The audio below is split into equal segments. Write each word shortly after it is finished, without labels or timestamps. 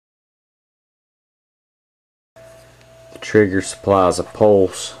trigger supplies a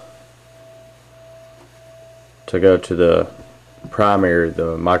pulse to go to the primary,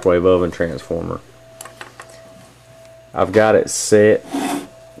 the microwave oven transformer. I've got it set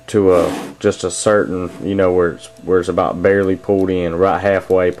to just a certain, you know, where it's about barely pulled in, right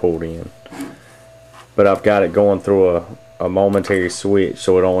halfway pulled in. But I've got it going through a momentary switch,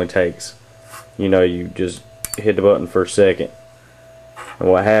 so it only takes, you know, you just hit the button for a second. And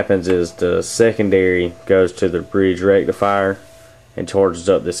what happens is the secondary goes to the bridge rectifier and charges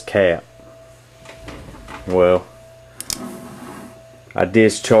up this cap. Well, I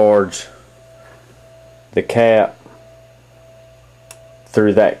discharge the cap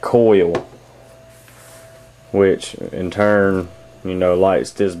through that coil, which in turn, you know,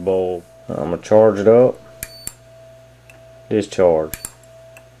 lights this bulb. I'm gonna charge it up, discharge.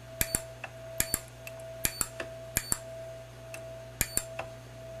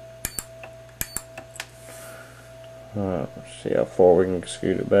 Alright, let's see how far we can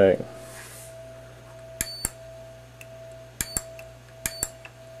scoot it back.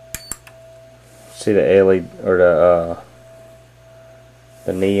 See the LED or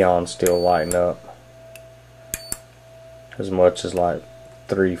the neon still lighting up as much as like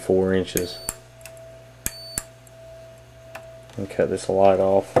 3-4 inches. And cut this light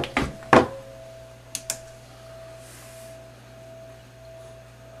off.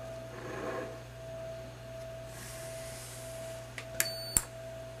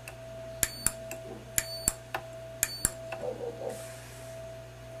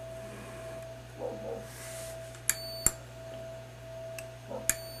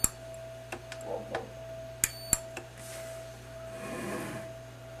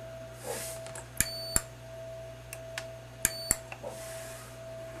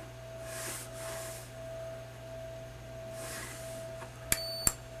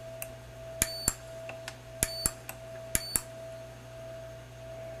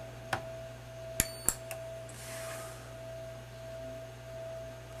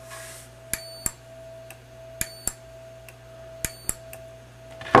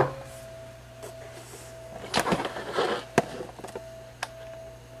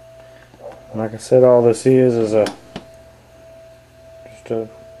 Like I said, all this is just a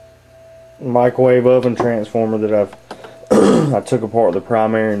microwave oven transformer that I took apart the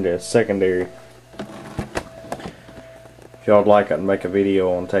primary and the secondary. If y'all would like, I'd make a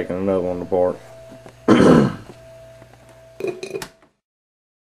video on taking another one apart.